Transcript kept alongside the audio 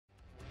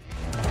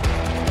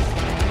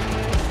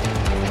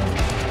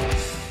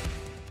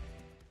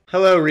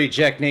Hello,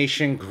 Reject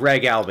Nation.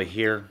 Greg Alba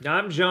here.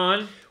 I'm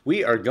John.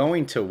 We are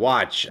going to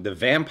watch the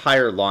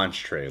Vampyr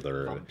launch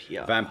trailer.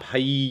 Vampyr.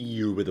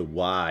 Vampyr with a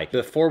Y.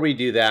 Before we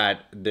do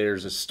that,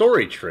 there's a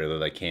story trailer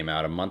that came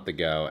out a month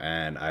ago,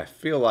 and I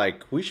feel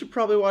like we should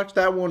probably watch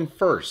that one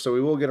first. So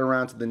we will get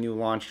around to the new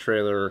launch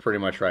trailer pretty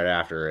much right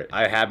after it.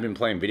 I have been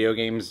playing video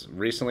games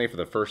recently for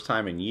the first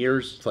time in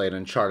years. Played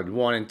Uncharted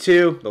 1 and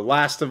 2, The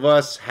Last of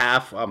Us,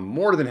 I'm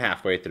more than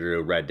halfway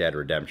through Red Dead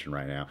Redemption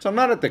right now. So I'm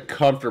not at the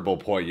comfortable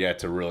point yet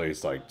to really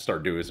like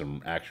start doing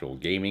some actual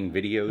gaming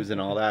videos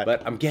and all that,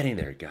 but I'm getting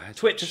there, guys.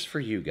 Twitch. Just for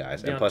you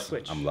guys. Yeah, And plus,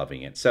 Twitch. I'm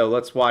loving it. So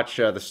let's watch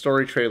the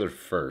story trailer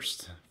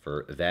first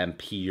for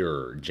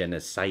Vampyr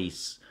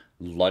Genesis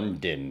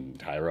London,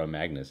 Tyra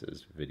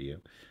Magnus's video.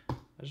 I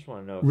just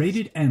want to know if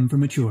Rated M for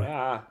mature.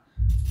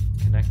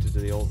 connected to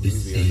the old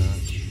This movie or not.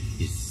 age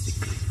is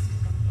sickly.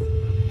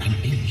 An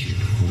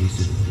ancient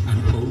poison,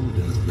 an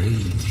older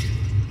rage,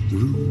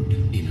 brewed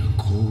in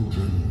a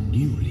cauldron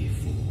newly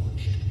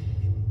forged.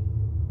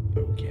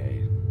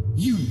 Okay.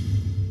 You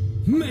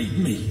made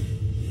me!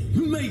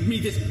 Made me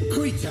this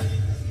creature!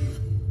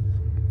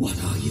 What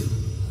are you?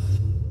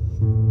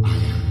 I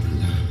am the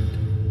land.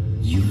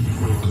 You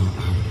are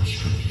our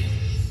champion.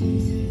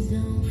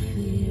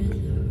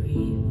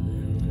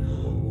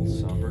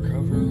 Somber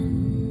cover.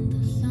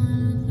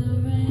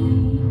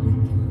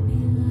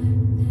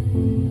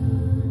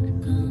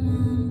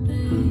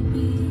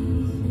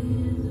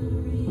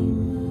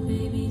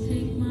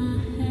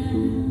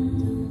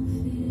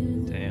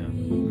 Damn.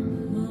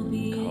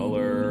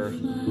 Color.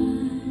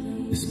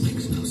 This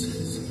makes no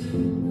sense.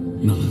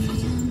 None of it.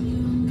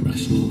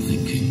 Rational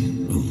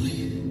thinking only.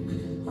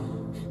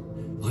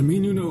 I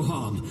mean you no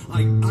harm.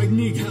 I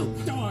need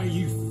help. Die,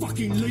 you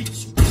fucking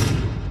leech!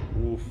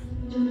 Oof.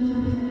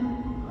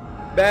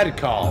 Bad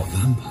call.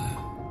 Vampire.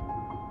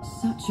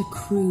 Such a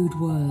crude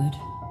word.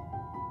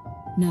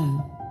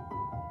 No.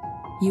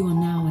 You are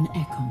now an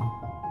Ekon,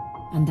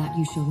 and that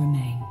you shall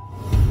remain.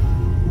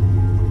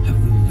 Have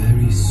the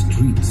very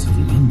streets of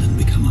London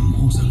become a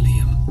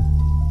mausoleum?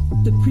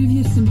 The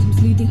previous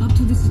symptoms leading up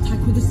to this attack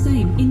were the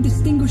same,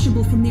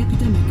 indistinguishable from the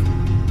epidemic.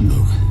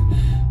 No.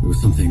 There was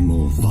something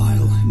more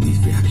vile in these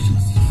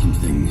reactions.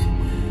 Something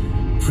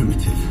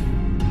primitive.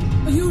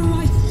 Are you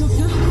alright,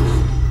 Doctor?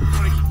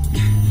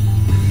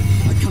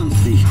 I can't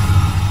see.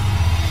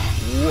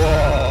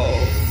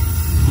 Whoa.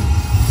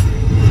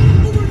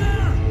 Over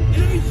there!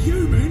 It ain't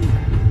human!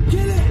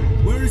 Kill it!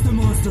 Where is the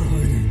monster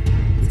hiding?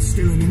 It's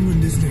still in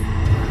England, isn't it?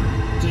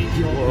 Take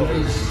your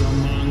place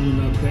among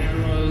the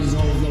bearers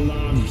of the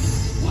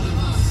lamps. One of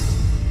us!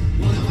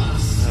 One of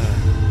us!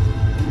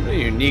 What a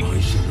unique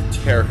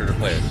character to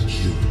play.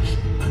 Judge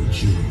and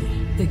jury.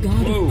 The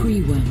God of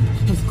Prewen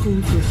has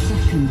called for a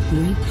second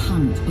great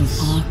hunt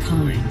of our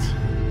kind.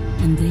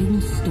 And they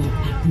will stop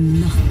at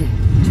nothing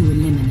to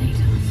eliminate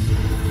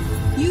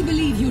us. You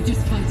believe you're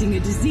just fighting a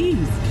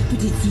disease,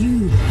 but it's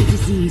you, the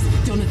disease,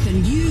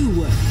 Jonathan,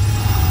 you!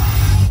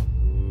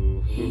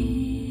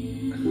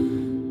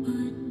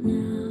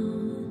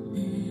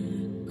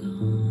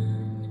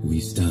 We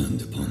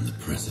stand upon the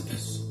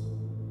precipice.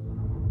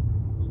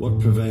 What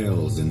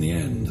prevails in the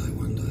end, I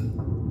wonder?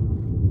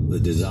 The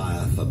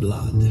desire for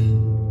blood,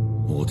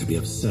 or to be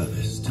of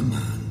service to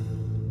man?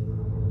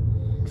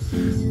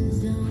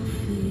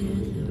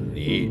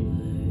 Neat.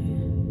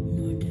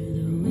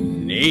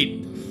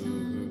 Neat.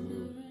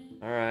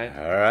 Alright.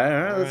 All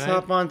right. Let's right.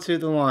 hop onto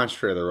the launch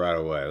trailer right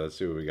away. Let's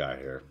see what we got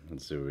here.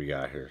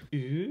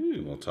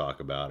 And we'll talk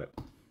about it.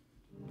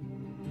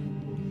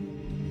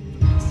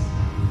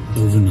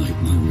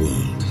 Overnight, my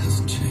world has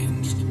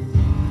changed.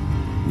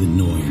 The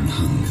gnawing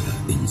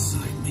hunger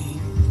inside me.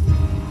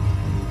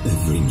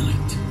 Every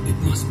night, it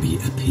must be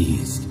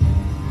appeased.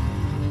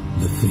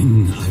 The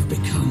thing I've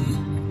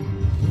become.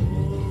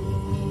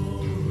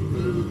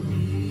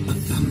 A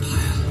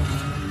vampire.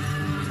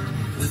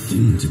 A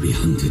thing to be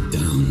hunted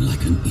down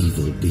like an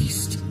evil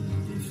beast.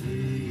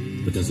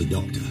 But as a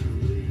doctor,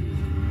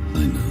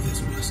 I know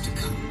there's worse to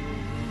come.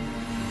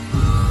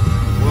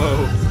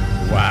 Whoa.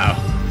 Wow.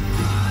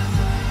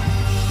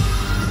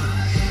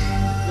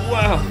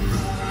 Wow.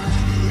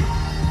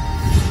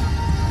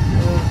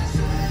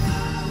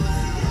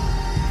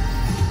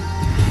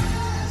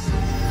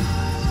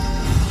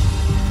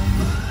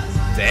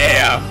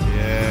 Damn.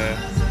 Yeah.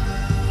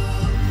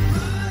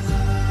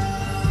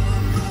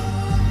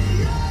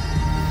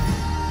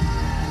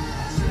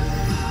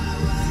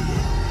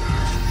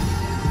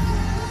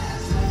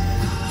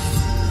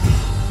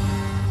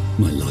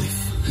 My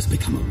life has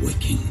become a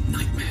waking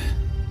nightmare.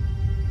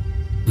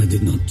 I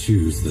did not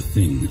choose the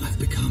thing I've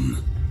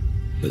become,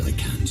 but I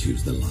can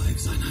choose the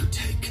lives I now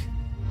take.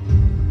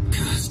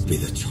 Cursed be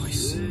the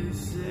choice.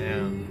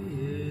 Damn.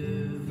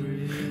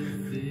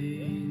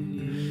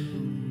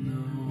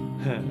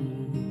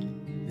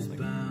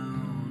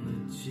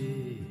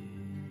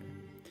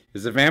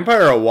 Is a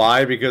vampire a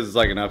Y because it's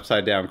like an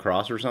upside down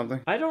cross or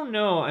something? I don't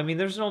know. I mean,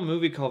 there's no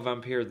movie called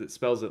Vampyr that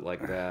spells it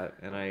like that,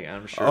 and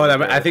I'm sure. Oh,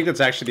 I think that's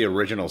actually the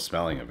original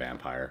spelling of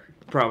vampire.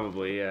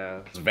 Probably,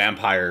 yeah.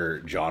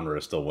 Vampire genre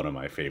is still one of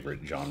my favorite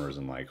genres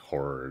in like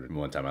horror.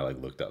 One time I like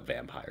looked up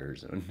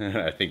vampires, and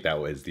I think that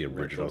was the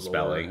original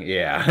spelling.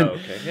 Yeah. Oh,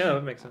 okay. Yeah,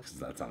 that makes sense.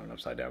 That's not an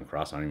upside down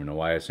cross. I don't even know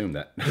why I assumed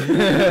that.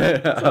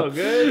 It's all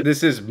good.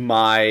 This is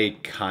my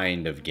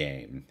kind of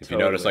game. If you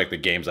notice, like the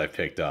games I've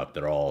picked up,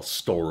 they're all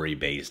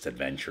story-based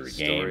adventure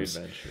games.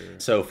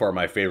 So far,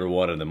 my favorite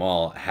one of them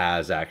all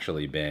has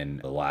actually been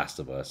The Last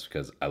of Us,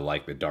 because I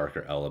like the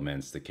darker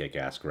elements, the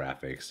kick-ass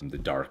graphics, and the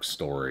dark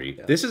story.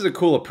 Yeah. This is a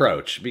cool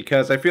approach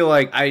because I feel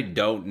like I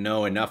don't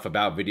know enough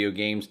about video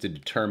games to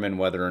determine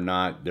whether or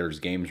not there's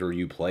games where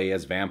you play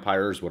as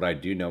vampires. What I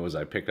do know is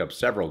I picked up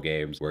several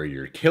games where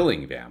you're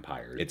killing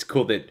vampires. It's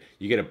cool that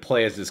you get to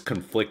play as this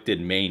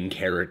conflicted main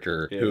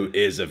character who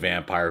is a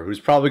vampire, who's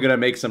probably going to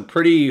make some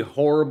pretty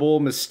horrible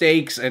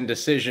mistakes and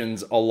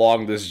decisions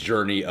along this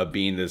journey of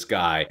being this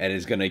guy, and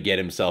is going to get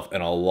himself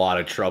in a lot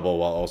of trouble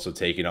while also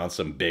taking on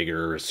some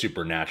bigger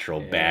supernatural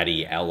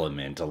baddie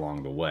element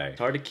along the way. It's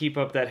hard to keep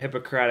up that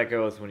Hippocratic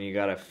oath when you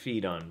gotta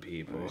feed on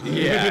people.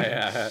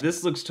 Yeah.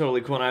 This looks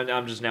totally cool, and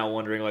I'm just now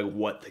wondering like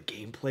what the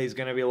gameplay is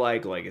gonna be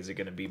like. Like, is it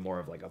gonna be more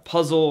of like a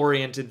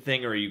puzzle-oriented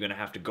thing, or are you gonna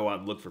have to go out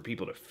and look for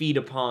people to feed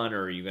upon,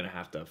 or are you gonna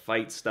have to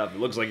fight stuff? It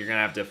looks like you're gonna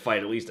have to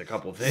fight at least a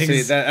couple things.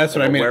 See, that's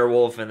what I mean. A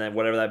werewolf, and then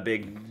whatever that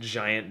big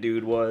giant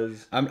dude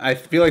was. I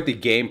feel like the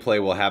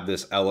gameplay will have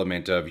this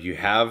element of you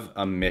have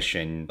a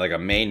mission, like a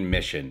main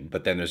mission,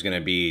 but then there's gonna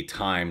be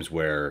times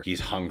where he's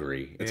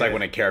hungry. It's like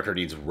when a character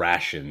needs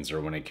rations, or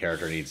when a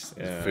character needs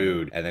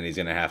food, and then he's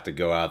gonna have to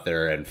go out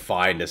there and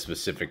find a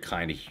specific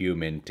kind of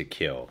human to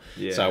kill.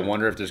 So I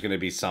wonder if there's gonna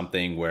be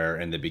something where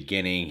in the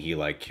beginning he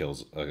like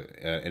kills an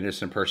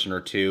innocent person or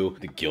two,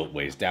 the guilt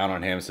weighs down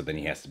on him, so then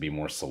he has to be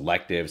more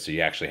selective, so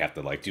you actually have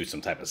to like do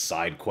some type of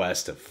side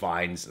quest to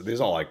find. There's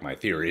all like my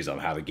theories on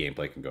how the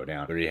gameplay can go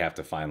down, where you have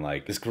to find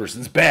like, this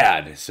person's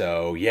bad,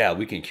 so yeah,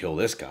 we can kill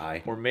this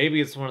guy. Or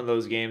maybe it's one of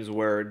those games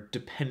where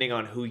depending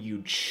on who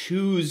you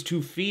choose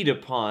to feed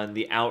upon,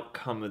 the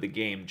outcome of the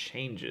game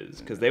changes,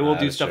 because they will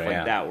do stuff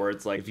like that, where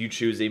it's like if you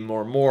choose a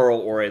more moral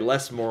or a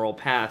less moral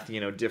path, you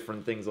know,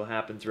 different things will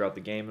happen throughout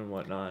the game and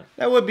whatnot.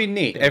 That would be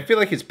neat. I feel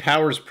like his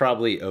powers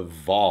probably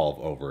evolve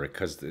over it,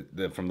 because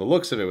from the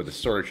looks of it, with the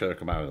story trailer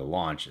come out with the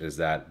launch, is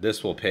that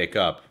this will pick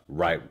up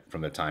right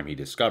from the time he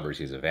discovers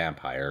he's a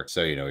vampire.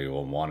 So, you know, he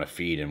will want to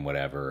feed and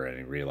whatever, and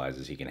he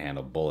realizes he can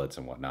handle bullets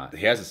and whatnot.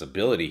 He has this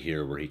ability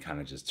here where he kind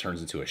of just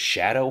turns into a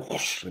shadow,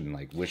 and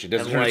like, which it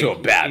doesn't turn into a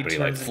bat, but he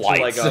like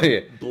flights. Like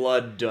a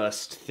blood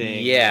dust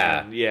thing.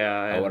 Yeah. Yeah.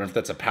 I wonder if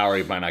that's a power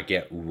he might not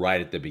get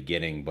right at the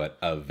beginning, but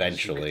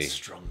eventually.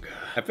 Stronger.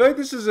 I feel like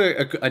this is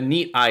a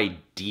neat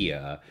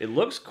idea. It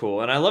looks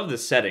cool, and I love the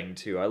setting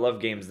too. I love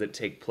games that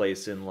take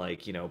place in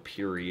like, you know,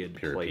 period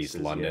places.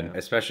 Piece London,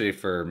 especially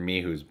for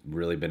me, who's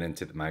really been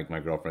into my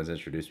girlfriend's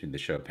introduced me to the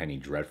show Penny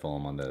Dreadful.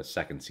 I'm on the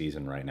second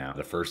season right now.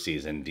 The first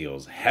season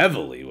deals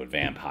heavily with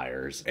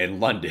vampires in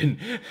London,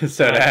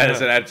 so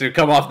to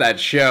come off that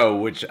show,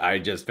 which I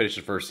just finished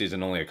the first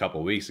season only a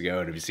couple weeks ago,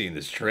 and to be seeing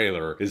this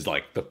trailer is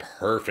like the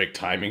perfect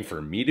timing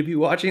for me to be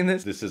watching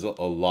this. This is a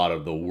lot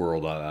of the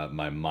world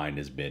my mind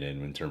has been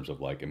in terms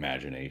of like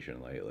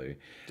imagination lately.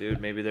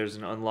 Dude, maybe there's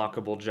an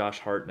unlockable Josh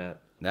Hartnett.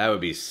 That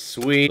would be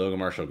sweet. Logan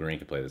Marshall Green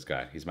can play this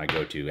guy. He's my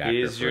go-to actor.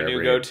 He's your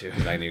new go-to.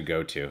 He's my new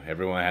go-to.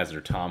 Everyone has their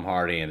Tom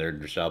Hardy and their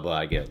Drusilla.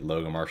 I get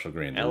Logan Marshall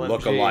Green. The LMG.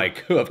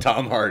 look-alike of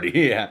Tom Hardy.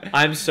 Yeah.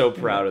 I'm so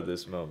proud of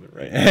this moment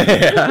right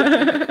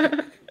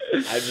now.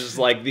 I just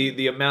like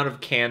the amount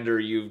of candor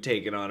you've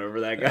taken on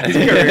over that guy's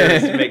career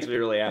just makes me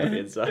really happy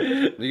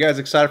inside. You guys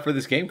excited for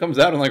this game? Comes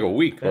out in like a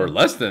week or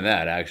less than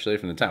that, actually,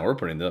 from the time we're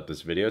putting up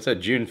this video. It's at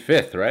June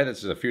 5th, right?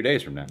 That's just a few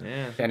days from now.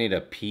 Yeah. I need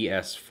a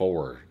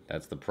PS4.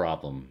 That's the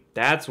problem.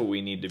 That's what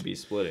we need to be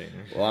splitting.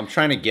 Well, I'm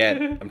trying to get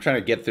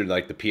through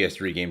like the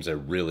PS3 games I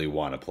really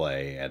want to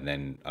play, and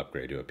then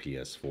upgrade to a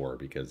PS4,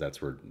 because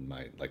that's where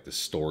my like the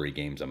story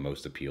games I'm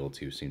most appealed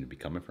to seem to be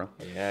coming from.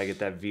 Yeah, I get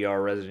that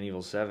VR Resident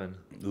Evil 7.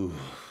 Ooh.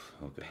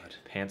 Oh, God.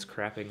 Pants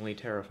crappingly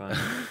terrifying.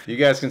 You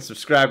guys can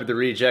subscribe to the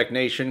Reject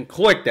Nation.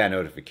 Click that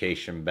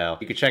notification bell.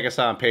 You can check us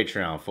out on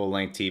Patreon.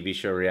 Full-length TV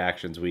show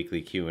reactions,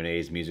 weekly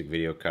Q&As, music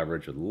video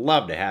coverage. Would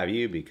love to have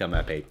you become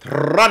a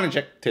patron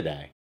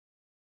today.